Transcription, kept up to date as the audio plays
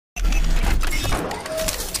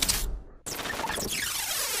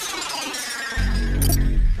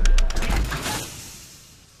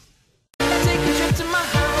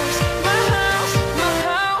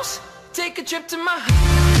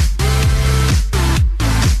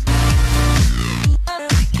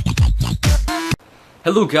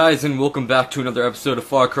Hello guys, and welcome back to another episode of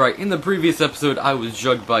Far Cry. In the previous episode, I was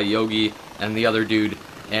jugged by Yogi and the other dude,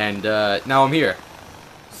 and now I'm here.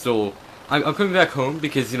 So, I'm coming back home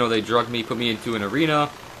because, you know, they drugged me, put me into an arena,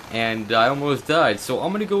 and I almost died. So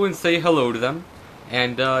I'm gonna go and say hello to them,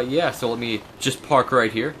 and yeah, so let me just park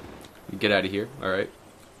right here. Get out of here, alright.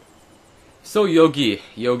 So Yogi.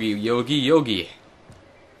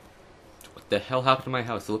 What the hell happened to my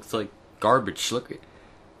house? It looks like garbage. Look at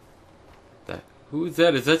that. Who is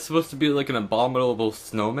that? Is that supposed to be like an abominable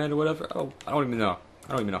snowman or whatever? Oh, I don't even know.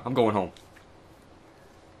 I'm going home.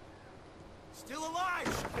 Still alive,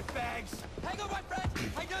 shitbags! Hang on, my friend!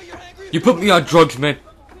 I know you're angry! You put me on drugs, man!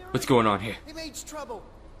 What's going on here? He means trouble.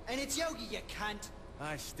 And it's Yogi, you cunt.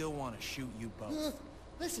 I still want to shoot you both.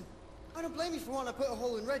 Listen, I don't blame you for wanting to put a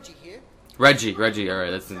hole in Reggie here. Reggie,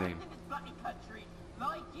 alright, that's his name. Country,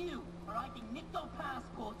 like you, are hiding nicked our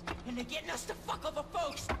passports and they're getting us to fuck other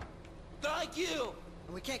folks. Like you!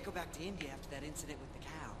 And we can't go back to India after that incident with the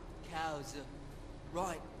cow. Cows,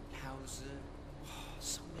 right, cows,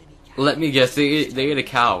 so many cows. Let me guess, they ate a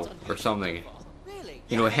cow or something. Really?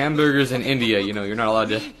 You know, hamburgers in India, you know, you're not allowed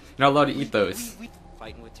to eat those.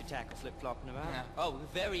 Fighting with two tackle flip-flopping about? Yeah. Oh,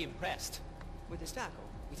 we're very impressed. With his tackle?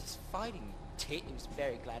 With his fighting tit, he was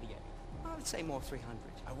very gladiator. I would say more 300.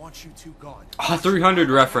 I want you two gone. Ah,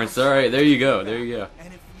 300 reference. Alright, there you go. And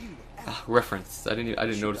if you Reference. I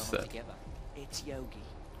didn't notice that. Together. It's Yogi.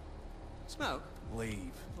 Smoke?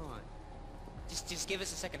 leave. Right. Just give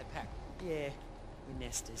us a second to pack. Yeah, we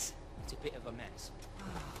nesters. It's a bit of a mess.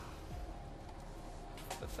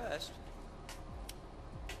 But first...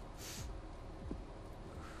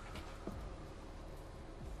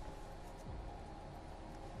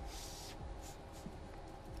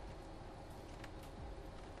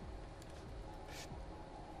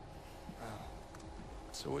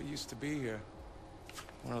 So what used to be here?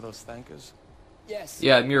 One of those thankers? Yes.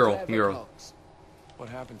 Yeah, mural. What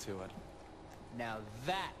happened to it? Now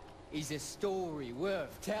that is a story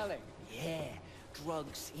worth telling. Yeah,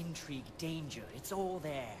 drugs, intrigue, danger, it's all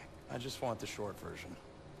there. I just want the short version.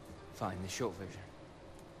 Fine, the short version.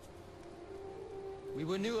 We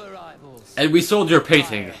were new arrivals. And we sold your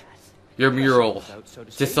painting, your mural,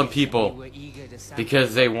 to some people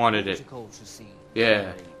because they wanted it.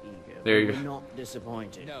 Yeah. There you We're go. not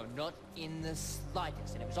disappointed. No, not in the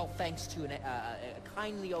slightest. And it was all thanks to a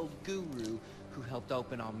kindly old guru who helped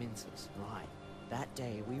open our minces. Right. That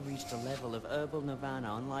day, we reached a level of herbal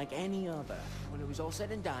nirvana unlike any other. When it was all said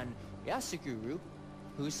and done, we asked the guru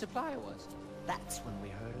who his supplier was. That's when we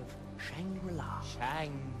heard of Shangrila.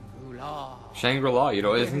 Shangrila. Shangri-La, you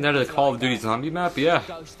know, isn't that a Call of Duty zombie map? Yeah.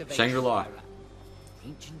 Shangri-La.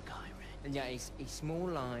 Ancient Kyrat. And yeah, it's more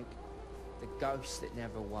like the ghost that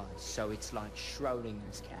never was. So it's like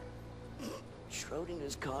Schrodinger's cat.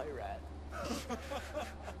 Schrodinger's Kyrat.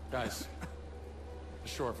 Guys, the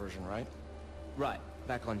short version, right? Right,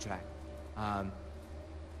 back on track.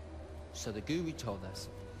 So the guru told us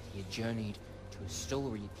he had journeyed to a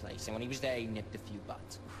story place, and when he was there, he nipped a few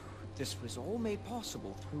butts. This was all made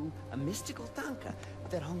possible through a mystical tanka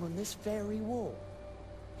that hung on this very wall.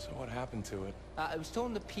 So what happened to it? It was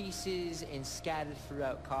torn to pieces and scattered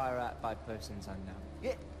throughout Kyrat by persons unknown.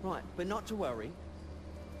 Yeah, right, but not to worry.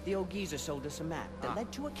 The old geezer sold us a map that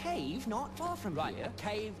led to a cave not far from Right, here. a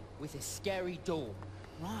cave with a scary door.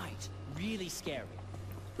 Right. Really scary.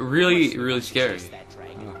 Really scary. That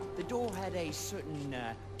train. The door had a certain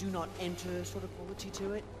do not enter sort of quality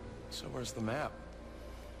to it. So where's the map?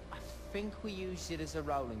 I think we used it as a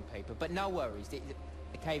rolling paper, but no worries. The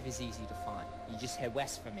cave is easy to find. You just head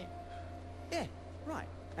west from it. Yeah, right.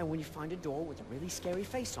 And when you find a door with a really scary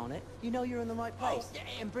face on it, you know you're in the right place. Oh, yeah,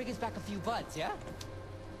 and bring us back a few buds, yeah?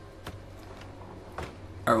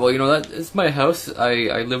 Alright, well, you know, that is my house.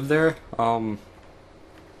 I live there.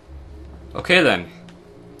 Okay then.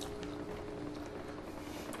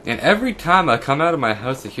 And every time I come out of my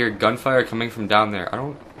house, I hear gunfire coming from down there.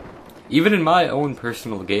 Even in my own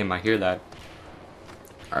personal game, I hear that.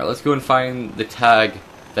 Alright, let's go and find the tag.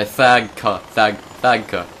 The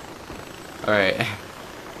Thagka. Alright.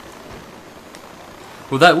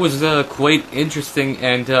 Well, that was quite interesting,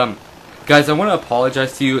 and guys, I want to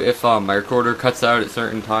apologize to you if my recorder cuts out at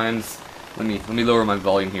certain times. Let me lower my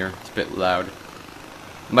volume here. It's a bit loud.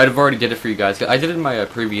 Might have already did it for you guys. I did it in my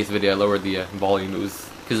previous video. I lowered the volume. It was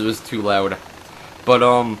because it was too loud. But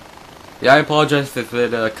yeah, I apologize if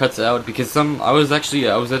it cuts out because I was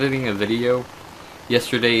editing a video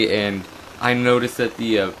yesterday and I noticed that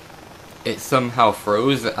it somehow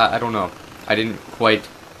froze. I don't know. I didn't quite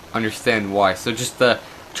understand why. So just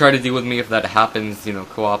try to deal with me if that happens. You know,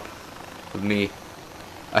 co-op with me.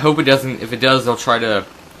 I hope it doesn't. If it does, I'll try to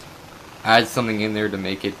add something in there to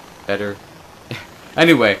make it better.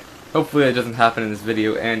 Anyway, hopefully that doesn't happen in this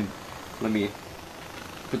video, and let me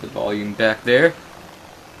put the volume back there.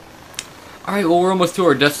 Alright, well, we're almost to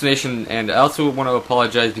our destination, and I also want to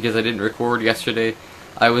apologize because I didn't record yesterday.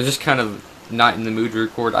 I was just kind of not in the mood to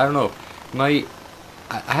record. I don't know. I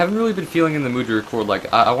haven't really been feeling in the mood to record.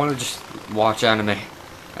 Like, I want to just watch anime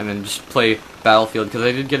and then just play Battlefield, because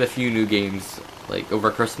I did get a few new games, like, over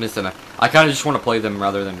Christmas, and I kind of just want to play them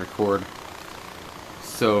rather than record.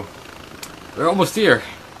 So, we're almost here.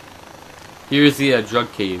 Here's the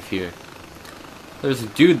drug cave here. There's a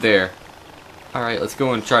dude there. Alright, let's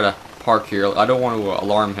go and try to park here. I don't want to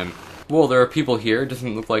alarm him. Well, there are people here. It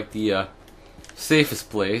doesn't look like the safest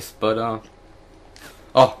place, but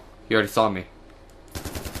oh, he already saw me.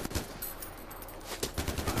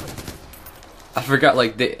 I forgot,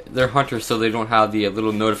 like, they're hunters, so they don't have the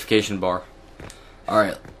little notification bar.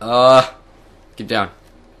 Alright, get down.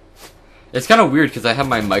 It's kind of weird because I have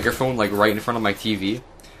my microphone, like, right in front of my TV.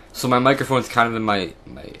 So my microphone's kind of in my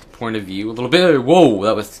point of view a little bit. Whoa,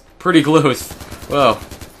 that was pretty close. Whoa.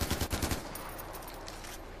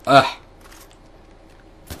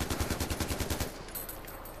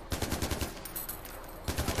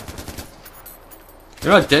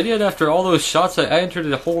 You're not dead yet after all those shots? I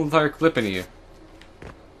entered a whole entire clip into you.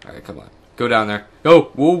 Alright, come on. Go down there. Go!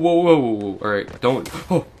 Whoa, whoa, whoa, whoa, whoa. Alright, don't.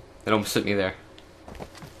 Oh! It almost hit me there.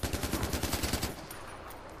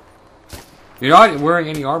 You're not wearing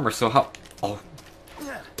any armor, so how. Oh.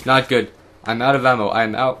 Not good. I'm out of ammo.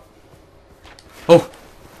 I'm out. Oh!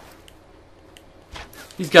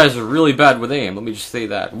 These guys are really bad with aim, let me just say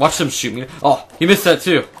that. Watch them shoot me. Oh, he missed that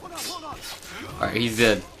too. Alright, he's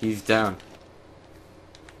dead. He's down.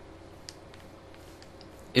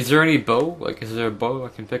 Is there any bow? Like, is there a bow I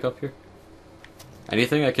can pick up here?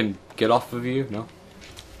 Anything I can get off of you? No?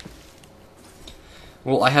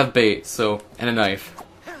 Well, I have bait, so, and a knife.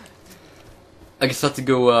 I guess I have to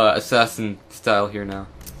go assassin style here now.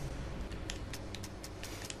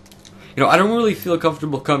 You know, I don't really feel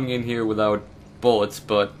comfortable coming in here without bullets,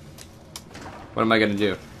 but what am I gonna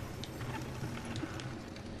do?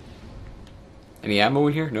 Any ammo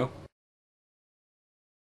in here? No?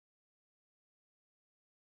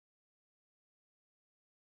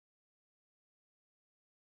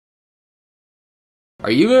 Are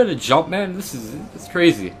you gonna jump, man? This is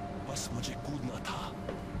crazy.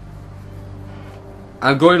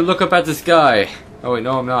 I'm going to look up at the sky. Oh wait,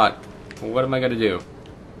 no I'm not. Well, what am I gonna do?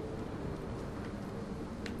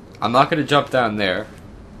 I'm not gonna jump down there.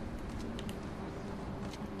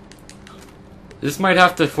 This might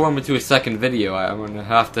have to form into a second video. I'm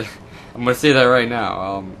gonna say that right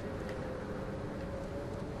now.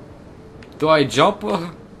 Do I jump?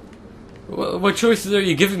 What choices are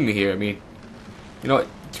you giving me here? I mean, you know what?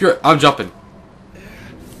 Screw it. I'm jumping.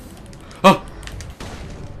 Oh!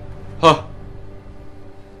 Oh!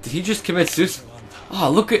 Did he just commit suicide? Oh,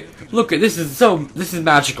 look at this is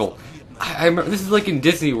magical. I remember, this is like in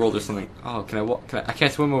Disney World or something. Oh, can I walk? I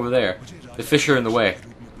can't swim over there. The fish are in the way.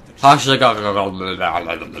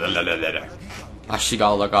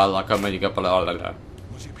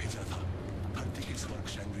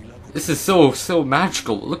 This is so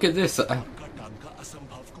magical. Look at this.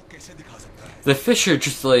 The fish are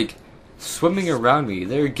just like swimming around me.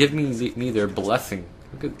 They're giving me their blessing.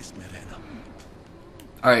 Look at this.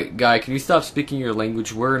 Alright, guy, can you stop speaking your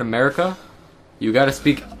language? We're in America. You gotta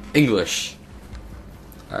speak English.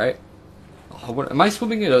 Alright? Oh, what, am I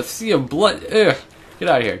swimming in a sea of blood? Ugh. Get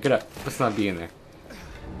out of here. Get out. Let's not be in there.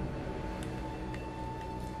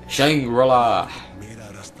 Shangrila.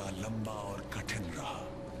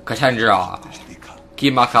 Katendra.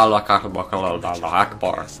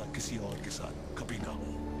 Akbar.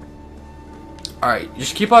 Alright,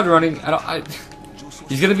 just keep on running.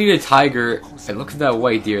 He's gonna meet a tiger. And look at that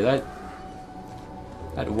white deer.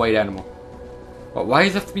 That white animal. Well, why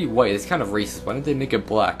does it have to be white? It's kind of racist. Why didn't they make it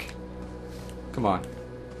black? Come on.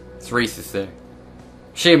 It's racist there.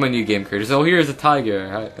 Shame on you, game creators. Oh, here's a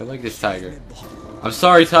tiger. I like this tiger. I'm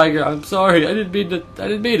sorry, tiger. I'm sorry. I didn't mean it. I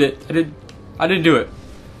didn't do it.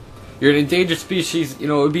 You're an endangered species. You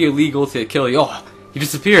know, it would be illegal to kill you. Oh, he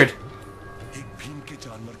disappeared.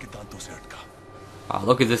 Oh,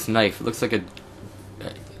 look at this knife. It looks like a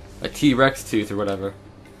T-Rex tooth or whatever.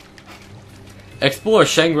 Explore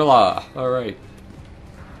Shangrila. Alright.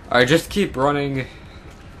 Alright, just keep running.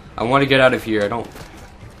 I want to get out of here. I don't...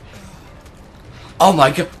 Oh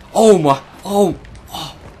my god. Oh.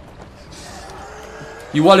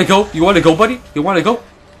 You want to go? You want to go, buddy? You want to go?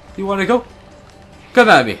 You want to go? Come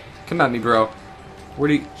at me. Come at me, bro.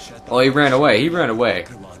 Where'd he... Oh, he ran away. He ran away.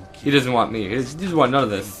 He doesn't want me. He doesn't want none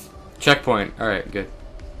of this. Checkpoint. Alright, good.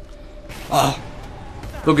 Oh,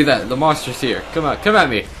 look at that. The monster's here. Come on, come at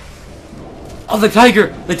me. Oh, the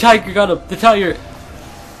tiger! The tiger got him. The tiger.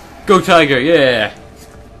 Go, tiger! Yeah.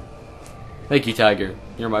 Thank you, tiger.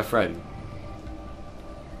 You're my friend.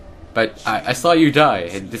 But I saw you die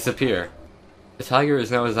and disappear. The tiger is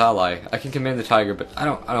now his ally. I can command the tiger, but I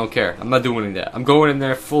don't care. I'm not doing any of that. I'm going in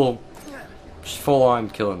there just full on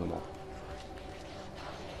killing them all.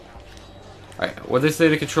 Alright, what did they say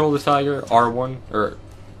to control the tiger? R1? Or,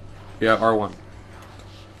 yeah, R1.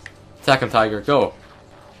 Attack him, tiger. Go.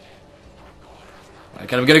 I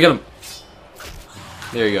gotta get him.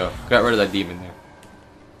 There you go. Got rid of that demon there.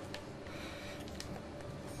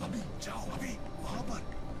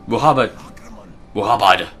 Muhammad.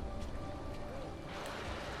 Muhammad.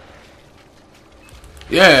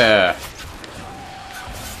 Yeah.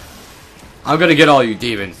 I'm gonna get all you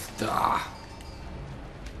demons.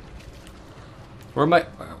 Where am I?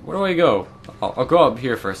 Where do I go? I'll go up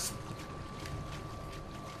here first.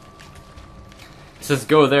 It says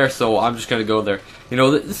go there, so I'm just gonna go there. You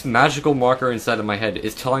know, this magical marker inside of my head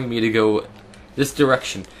is telling me to go this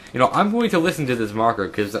direction. You know, I'm going to listen to this marker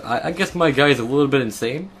because I guess my guy is a little bit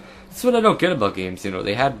insane. That's what I don't get about games. You know,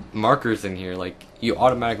 they had markers in here, like you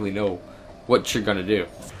automatically know what you're gonna do.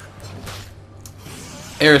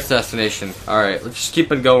 Air assassination. Alright, let's just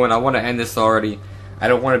keep it going. I want to end this already. I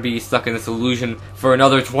don't want to be stuck in this illusion for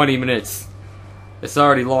another 20 minutes. It's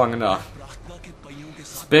already long enough.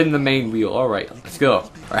 Spin the main wheel. Alright, let's go.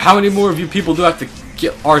 Alright, how many more of you people do I have to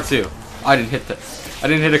get R2? I didn't hit that. I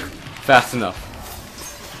didn't hit it fast enough.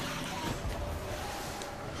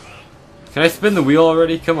 Can I spin the wheel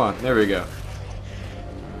already? Come on, there we go.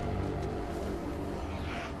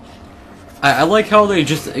 I like how they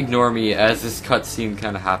just ignore me as this cutscene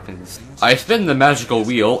kind of happens. I spin the magical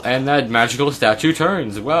wheel, and that magical statue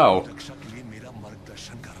turns. Wow.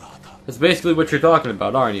 That's basically what you're talking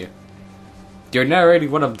about, aren't you? You're narrating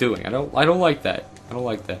what I'm doing. I don't like that. I don't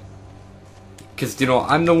like that. Because, you know,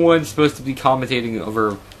 I'm the one supposed to be commentating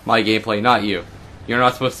over my gameplay, not you. You're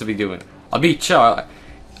not supposed to be doing it. I'll be chill.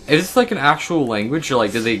 Is this like an actual language, or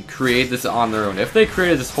like did they create this on their own? If they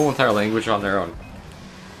created this whole entire language on their own,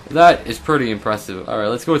 that is pretty impressive. Alright,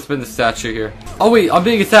 let's go and spin the statue here. Oh wait, I'm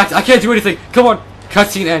being attacked. I can't do anything. Come on.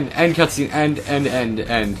 Cutscene end cutscene,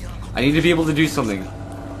 end. I need to be able to do something.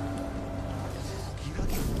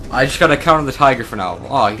 I just gotta count on the tiger for now.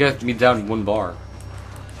 Oh, he got me down 1 bar.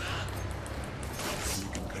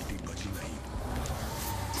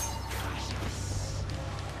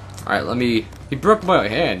 Alright, he broke my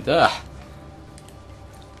hand. Ugh.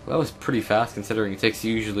 Well, that was pretty fast considering it takes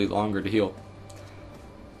usually longer to heal.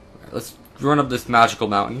 Alright, let's run up this magical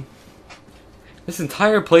mountain. This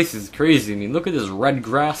entire place is crazy. I mean, look at this red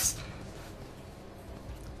grass.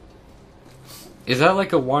 Is that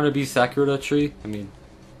like a wannabe Sakura tree? I mean,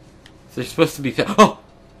 is there supposed to be... Oh!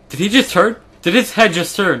 Did he just turn? Did his head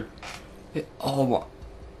just turn? Oh my...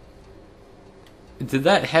 Did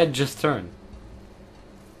that head just turn?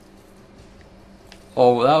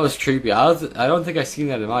 Oh, that was creepy. I don't think I've seen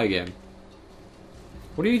that in my game.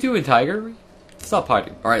 What are you doing, tiger? Stop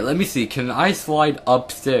hiding. Alright, let me see. Can I slide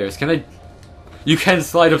upstairs? Can I... You can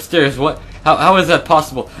slide upstairs. What? How is that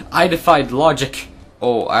possible? I defied logic.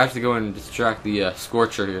 Oh, I have to go and distract the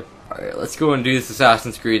Scorcher here. Alright, let's go and do this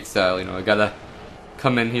Assassin's Creed style. You know, I gotta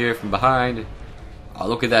come in here from behind. Oh,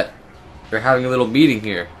 look at that. They're having a little meeting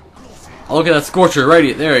here. Oh, look at that Scorcher right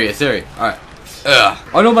here. There he is. There he is. Alright. Ugh.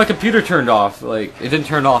 Oh no, my computer turned off. Like, it didn't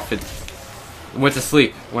turn off. It went to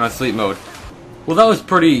sleep. Went on sleep mode. Well, that was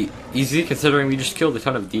pretty easy considering we just killed a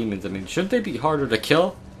ton of demons. I mean, shouldn't they be harder to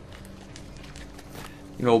kill?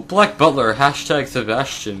 You know, Black Butler, hashtag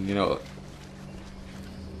Sebastian, you know.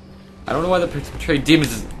 I don't know why they portray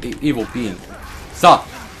demons as evil beings. Stop!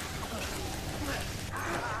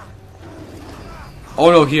 Oh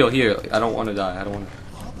no, heal, here. I don't want to die. I don't want to.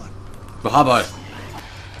 Muhammad!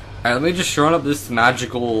 Alright, let me just run up this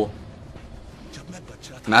magical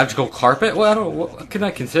carpet? Well, I don't know, what can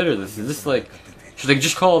I consider this? Is this like, should I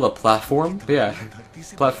just call it a platform? Yeah,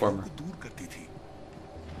 platformer.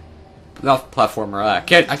 Not platformer, I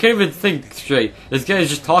can't even think straight. This guy is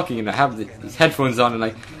just talking and I have these headphones on and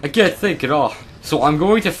I can't think at all. So I'm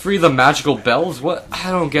going to free the magical bells? What?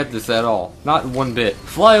 I don't get this at all. Not one bit.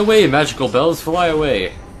 Fly away, magical bells, fly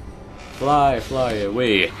away. Fly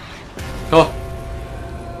away. Oh.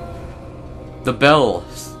 The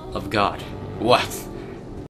bells of God. What?